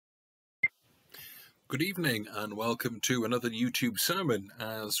Good evening and welcome to another YouTube sermon.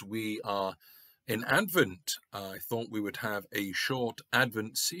 As we are in Advent, I thought we would have a short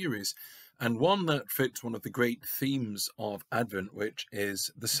Advent series and one that fits one of the great themes of Advent, which is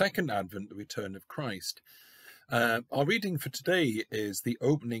the second Advent, the return of Christ. Our reading for today is the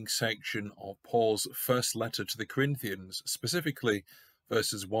opening section of Paul's first letter to the Corinthians, specifically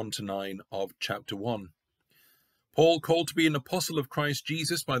verses 1 to 9 of chapter 1. Paul, called to be an apostle of Christ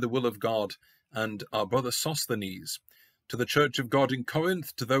Jesus by the will of God, and our brother Sosthenes, to the church of God in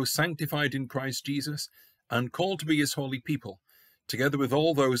Corinth, to those sanctified in Christ Jesus, and called to be his holy people, together with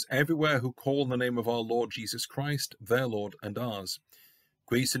all those everywhere who call on the name of our Lord Jesus Christ, their Lord and ours.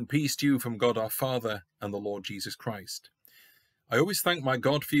 Grace and peace to you from God our Father and the Lord Jesus Christ. I always thank my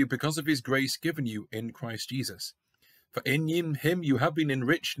God for you because of his grace given you in Christ Jesus. For in him you have been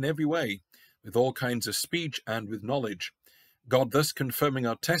enriched in every way, with all kinds of speech and with knowledge, God thus confirming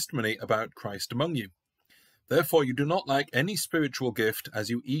our testimony about Christ among you. Therefore you do not lack any spiritual gift as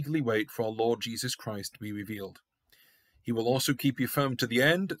you eagerly wait for our Lord Jesus Christ to be revealed. He will also keep you firm to the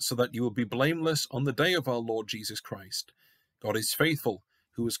end, so that you will be blameless on the day of our Lord Jesus Christ. God is faithful,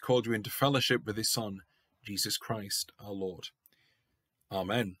 who has called you into fellowship with his Son, Jesus Christ our Lord.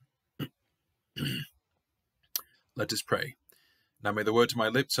 Amen. Let us pray. Now may the words of my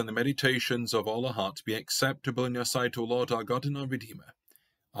lips and the meditations of all our hearts be acceptable in your sight, O Lord, our God and our Redeemer.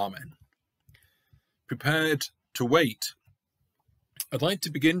 Amen. Prepared to wait. I'd like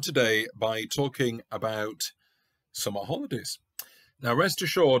to begin today by talking about summer holidays. Now, rest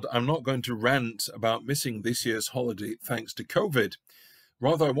assured, I'm not going to rant about missing this year's holiday thanks to COVID.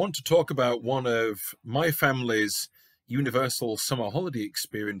 Rather, I want to talk about one of my family's universal summer holiday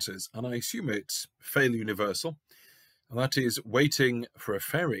experiences, and I assume it's fairly universal. And that is waiting for a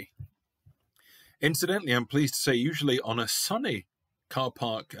ferry. Incidentally, I'm pleased to say usually on a sunny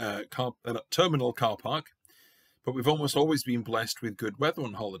terminal car park, but we've almost always been blessed with good weather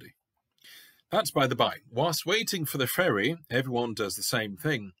on holiday. That's by the by. Whilst waiting for the ferry, everyone does the same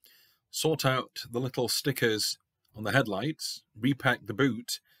thing. Sort out the little stickers on the headlights, repack the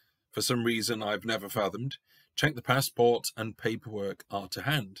boot, for some reason I've never fathomed, check the passport, and paperwork are to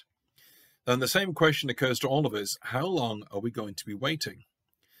hand. Then the same question occurs to all of us: how long are we going to be waiting?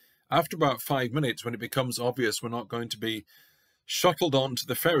 After about 5 minutes, when it becomes obvious we're not going to be shuttled onto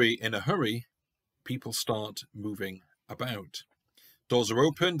the ferry in a hurry, people start moving about. Doors are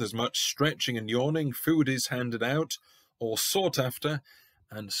opened, there's much stretching and yawning, food is handed out or sought after,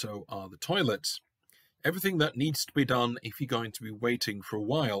 and so are the toilets. Everything that needs to be done if you're going to be waiting for a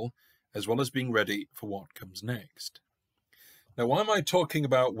while, as well as being ready for what comes next. Now, why am I talking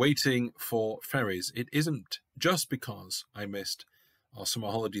about waiting for ferries? It isn't just because I missed our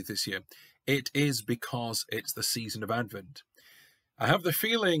summer holiday this year. It is because it's the season of Advent. I have the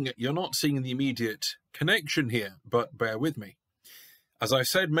feeling you're not seeing the immediate connection here, but bear with me. As I've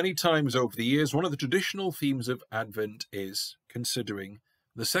said many times over the years, one of the traditional themes of Advent is considering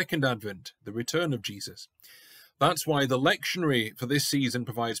the second Advent, the return of Jesus. That's why the lectionary for this season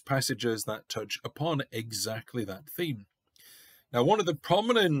provides passages that touch upon exactly that theme. Now, one of the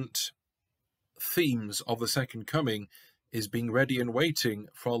prominent themes of the second coming is being ready and waiting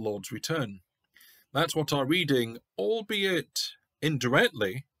for our Lord's return. That's what our reading, albeit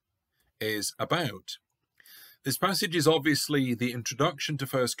indirectly, is about. This passage is obviously the introduction to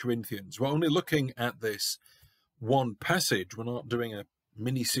 1 Corinthians. We're only looking at this one passage. We're not doing a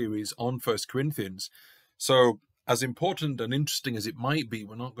mini-series on 1 Corinthians. So, as important and interesting as it might be,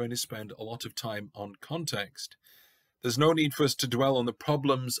 we're not going to spend a lot of time on context. There's no need for us to dwell on the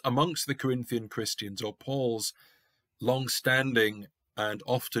problems amongst the Corinthian Christians or Paul's long-standing and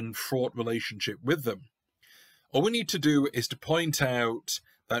often fraught relationship with them. All we need to do is to point out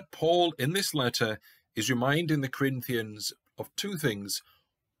that Paul, in this letter, is reminding the Corinthians of two things: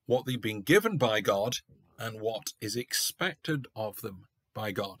 what they've been given by God and what is expected of them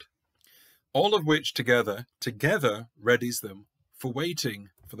by God. All of which together readies them for waiting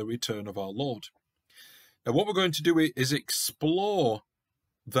for the return of our Lord. Now, what we're going to do is explore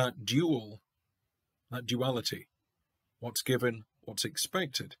that duality, what's given, what's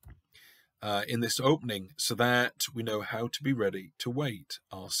expected, in this opening, so that we know how to be ready to wait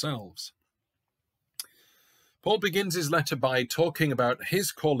ourselves. Paul begins his letter by talking about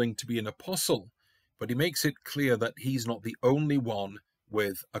his calling to be an apostle, but he makes it clear that he's not the only one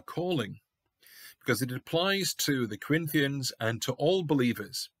with a calling, because it applies to the Corinthians and to all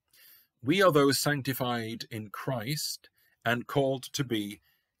believers. We are those sanctified in Christ and called to be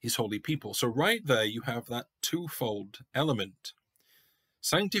his holy people. So right there you have that twofold element.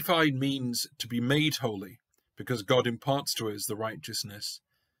 Sanctified means to be made holy, because God imparts to us the righteousness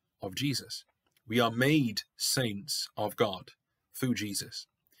of Jesus. We are made saints of God through Jesus.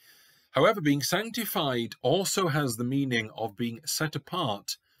 However, being sanctified also has the meaning of being set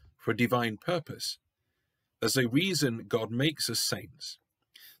apart for a divine purpose. There's a reason God makes us saints.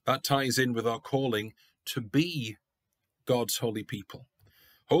 That ties in with our calling to be God's holy people.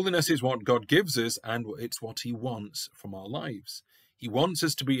 Holiness is what God gives us, and it's what he wants from our lives. He wants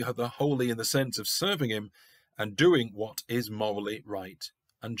us to be the holy in the sense of serving him and doing what is morally right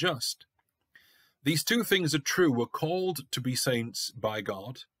and just. These two things are true. We're called to be saints by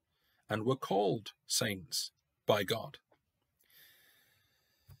God, and we're called saints by God.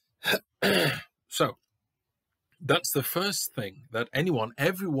 So, that's the first thing that everyone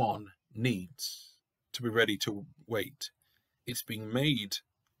needs to be ready to wait. It's being made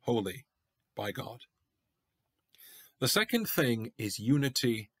holy by God. The second thing is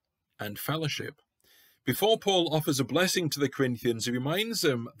unity and fellowship. Before Paul offers a blessing to the Corinthians, he reminds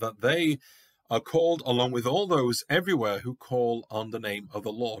them that they are called along with all those everywhere who call on the name of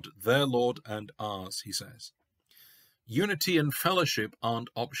the Lord, their Lord and ours, he says. Unity and fellowship aren't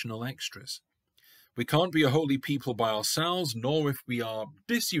optional extras. We can't be a holy people by ourselves, nor if we are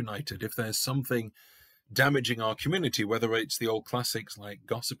disunited, if there's something damaging our community, whether it's the old classics like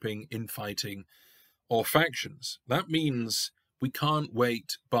gossiping, infighting, or factions. That means we can't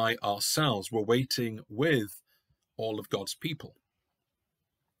wait by ourselves. We're waiting with all of God's people.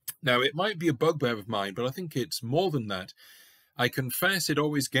 Now, it might be a bugbear of mine, but I think it's more than that. I confess it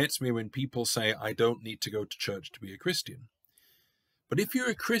always gets me when people say, I don't need to go to church to be a Christian. But if you're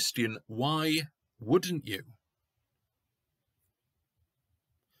a Christian, why wouldn't you?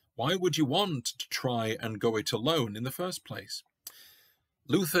 Why would you want to try and go it alone in the first place?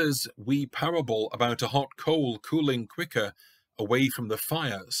 Luther's wee parable about a hot coal cooling quicker away from the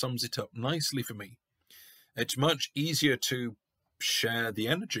fire sums it up nicely for me. It's much easier to share the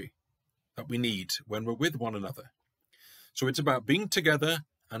energy that we need when we're with one another. So it's about being together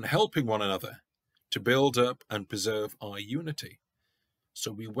and helping one another to build up and preserve our unity.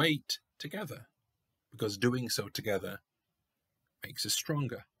 So we wait together, because doing so together makes us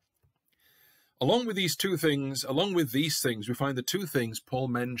stronger. Along with these things, we find the two things Paul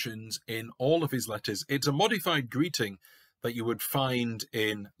mentions in all of his letters. It's a modified greeting that you would find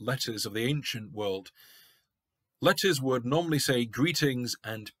in letters of the ancient world. Letters would normally say greetings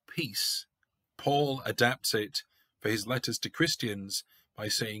and peace. Paul adapts it for his letters to Christians by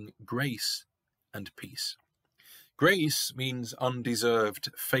saying grace and peace. Grace means undeserved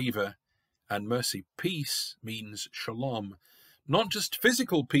favor and mercy. Peace means shalom. Not just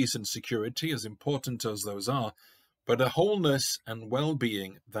physical peace and security, as important as those are, but a wholeness and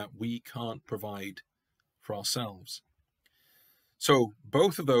well-being that we can't provide for ourselves. So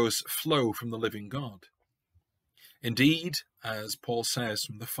both of those flow from the living God. Indeed, as Paul says,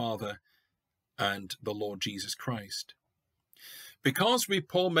 from the Father and the Lord Jesus Christ. Because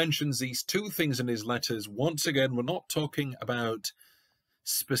Paul mentions these two things in his letters, once again, we're not talking about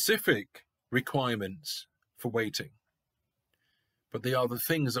specific requirements for waiting. But they are the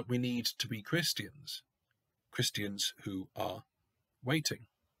things that we need to be Christians who are waiting.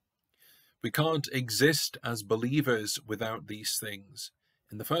 We can't exist as believers without these things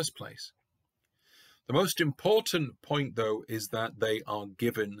in the first place. The most important point, though, is that they are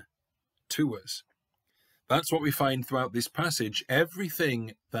given to us. That's what we find throughout this passage.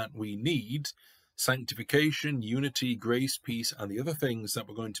 Everything that we need, sanctification, unity, grace, peace, and the other things that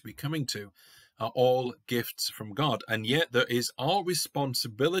we're going to be coming to, are all gifts from God. And yet there is our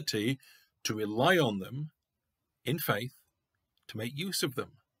responsibility to rely on them in faith, to make use of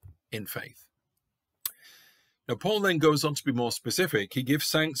them in faith. Now, Paul then goes on to be more specific. He gives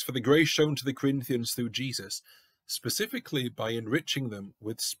thanks for the grace shown to the Corinthians through Jesus, specifically by enriching them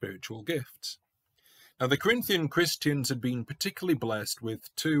with spiritual gifts. Now, the Corinthian Christians had been particularly blessed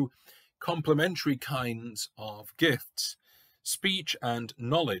with two complementary kinds of gifts, speech and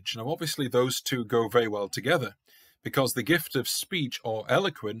knowledge. Now, obviously, those two go very well together, because the gift of speech or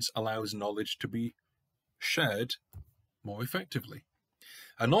eloquence allows knowledge to be shared more effectively.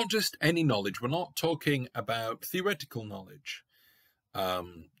 And not just any knowledge. We're not talking about theoretical knowledge,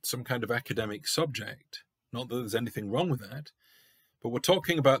 some kind of academic subject. Not that there's anything wrong with that, but we're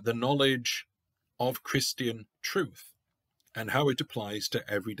talking about the knowledge of Christian truth and how it applies to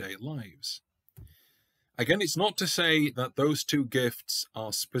everyday lives. Again, it's not to say that those two gifts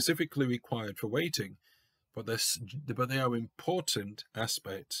are specifically required for waiting, but they are important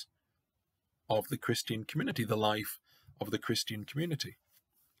aspects of the Christian community, the life of the Christian community.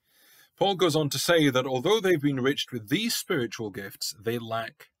 Paul goes on to say that although they've been enriched with these spiritual gifts, they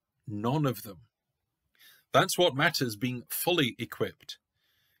lack none of them. That's what matters, being fully equipped.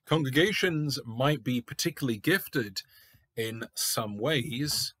 Congregations might be particularly gifted in some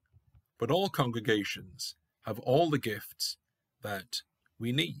ways, but all congregations have all the gifts that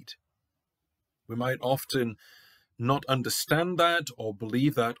we need. We might often not understand that or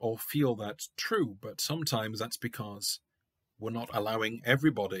believe that or feel that's true, but sometimes that's because we're not allowing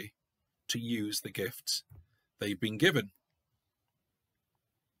everybody to use the gifts they've been given.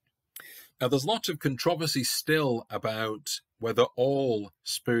 Now, there's lots of controversy still about whether all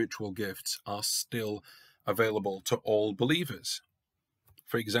spiritual gifts are still available to all believers.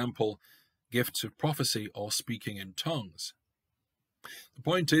 For example, gifts of prophecy or speaking in tongues. The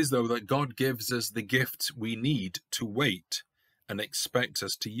point is, though, that God gives us the gifts we need to wait and expects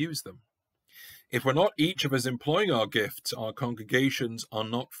us to use them. If we're not each of us employing our gifts, our congregations are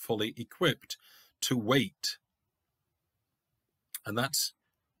not fully equipped to wait. And that's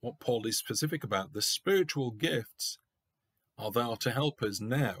what Paul is specific about. The spiritual gifts are there to help us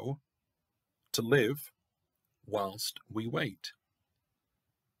now to live whilst we wait.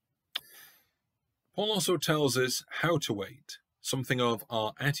 Paul also tells us how to wait, something of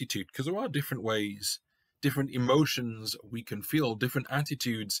our attitude, because there are different ways, different emotions we can feel, different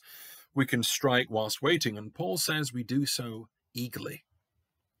attitudes we can strike whilst waiting, and Paul says we do so eagerly.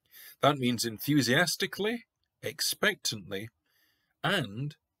 That means enthusiastically, expectantly,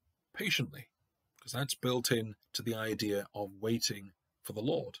 and patiently, because that's built in to the idea of waiting for the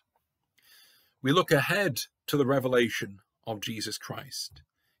Lord. We look ahead to the revelation of Jesus Christ,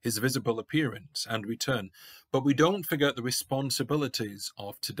 his visible appearance and return, but we don't forget the responsibilities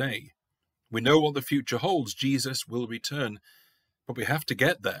of today. We know what the future holds. Jesus will return, but we have to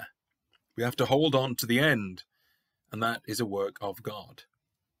get there. We have to hold on to the end, and that is a work of God.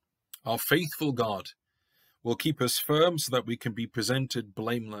 Our faithful God will keep us firm so that we can be presented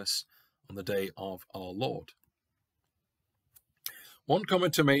blameless on the day of our Lord. One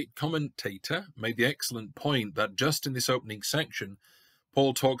commentator made the excellent point that just in this opening section,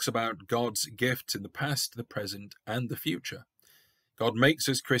 Paul talks about God's gifts in the past, the present, and the future. God makes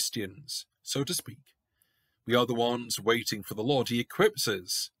us Christians, so to speak. We are the ones waiting for the Lord. He equips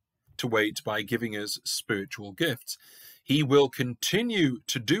us to wait by giving us spiritual gifts. He will continue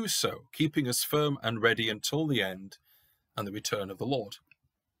to do so, keeping us firm and ready until the end and the return of the Lord.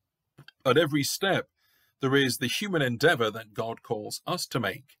 At every step, there is the human endeavor that God calls us to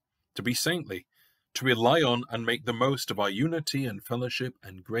make, to be saintly, to rely on and make the most of our unity and fellowship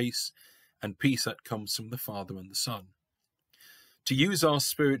and grace and peace that comes from the Father and the Son, to use our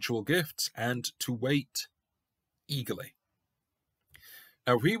spiritual gifts and to wait eagerly.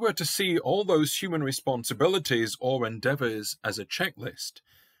 Now, if we were to see all those human responsibilities or endeavors as a checklist,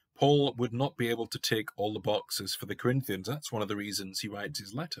 Paul would not be able to tick all the boxes for the Corinthians. That's one of the reasons he writes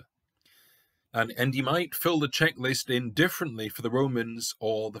his letter. And he might fill the checklist in differently for the Romans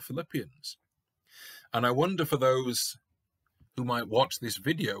or the Philippians. And I wonder for those who might watch this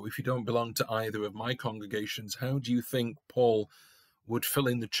video, if you don't belong to either of my congregations, how do you think Paul would fill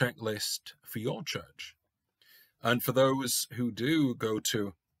in the checklist for your church? And for those who do go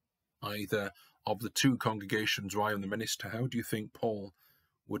to either of the two congregations where I am the minister, how do you think Paul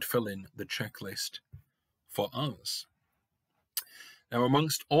would fill in the checklist for us? Now,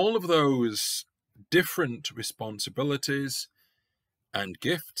 amongst all of those different responsibilities and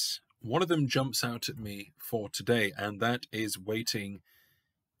gifts, one of them jumps out at me for today, and that is waiting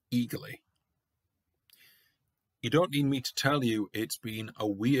eagerly. You don't need me to tell you it's been a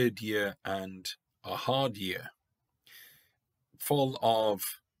weird year and a hard year, full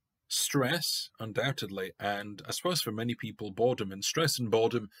of stress, undoubtedly, and I suppose for many people, boredom. And stress and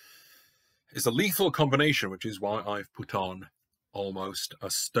boredom is a lethal combination, which is why I've put on almost a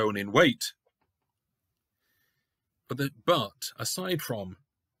stone in weight. But aside from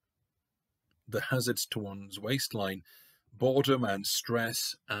the hazards to one's waistline, boredom and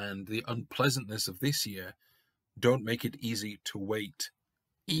stress and the unpleasantness of this year don't make it easy to wait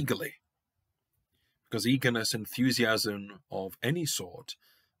eagerly, because eagerness, enthusiasm of any sort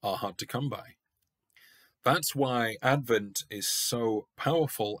are hard to come by. That's why Advent is so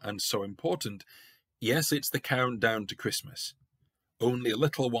powerful and so important. Yes, it's the countdown to Christmas. Only a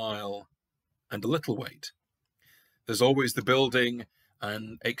little while and a little wait. There's always the building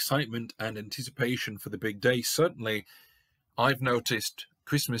and excitement and anticipation for the big day. Certainly, I've noticed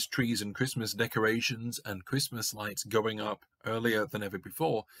Christmas trees and Christmas decorations and Christmas lights going up earlier than ever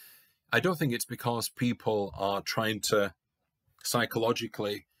before. I don't think it's because people are trying to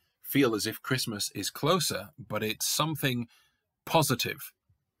psychologically feel as if Christmas is closer, but it's something positive,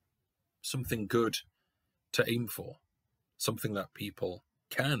 something good to aim for, something that people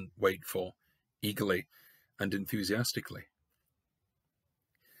can wait for eagerly and enthusiastically.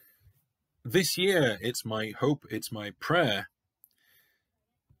 this year, it's my hope, it's my prayer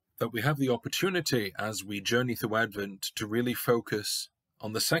that we have the opportunity as we journey through Advent to really focus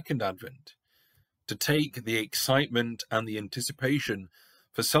on the second Advent, to take the excitement and the anticipation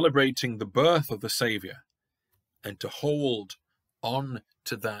for celebrating the birth of the Saviour and to hold on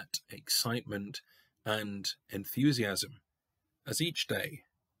to that excitement and enthusiasm as each day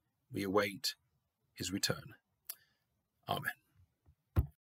we await his return. Amen.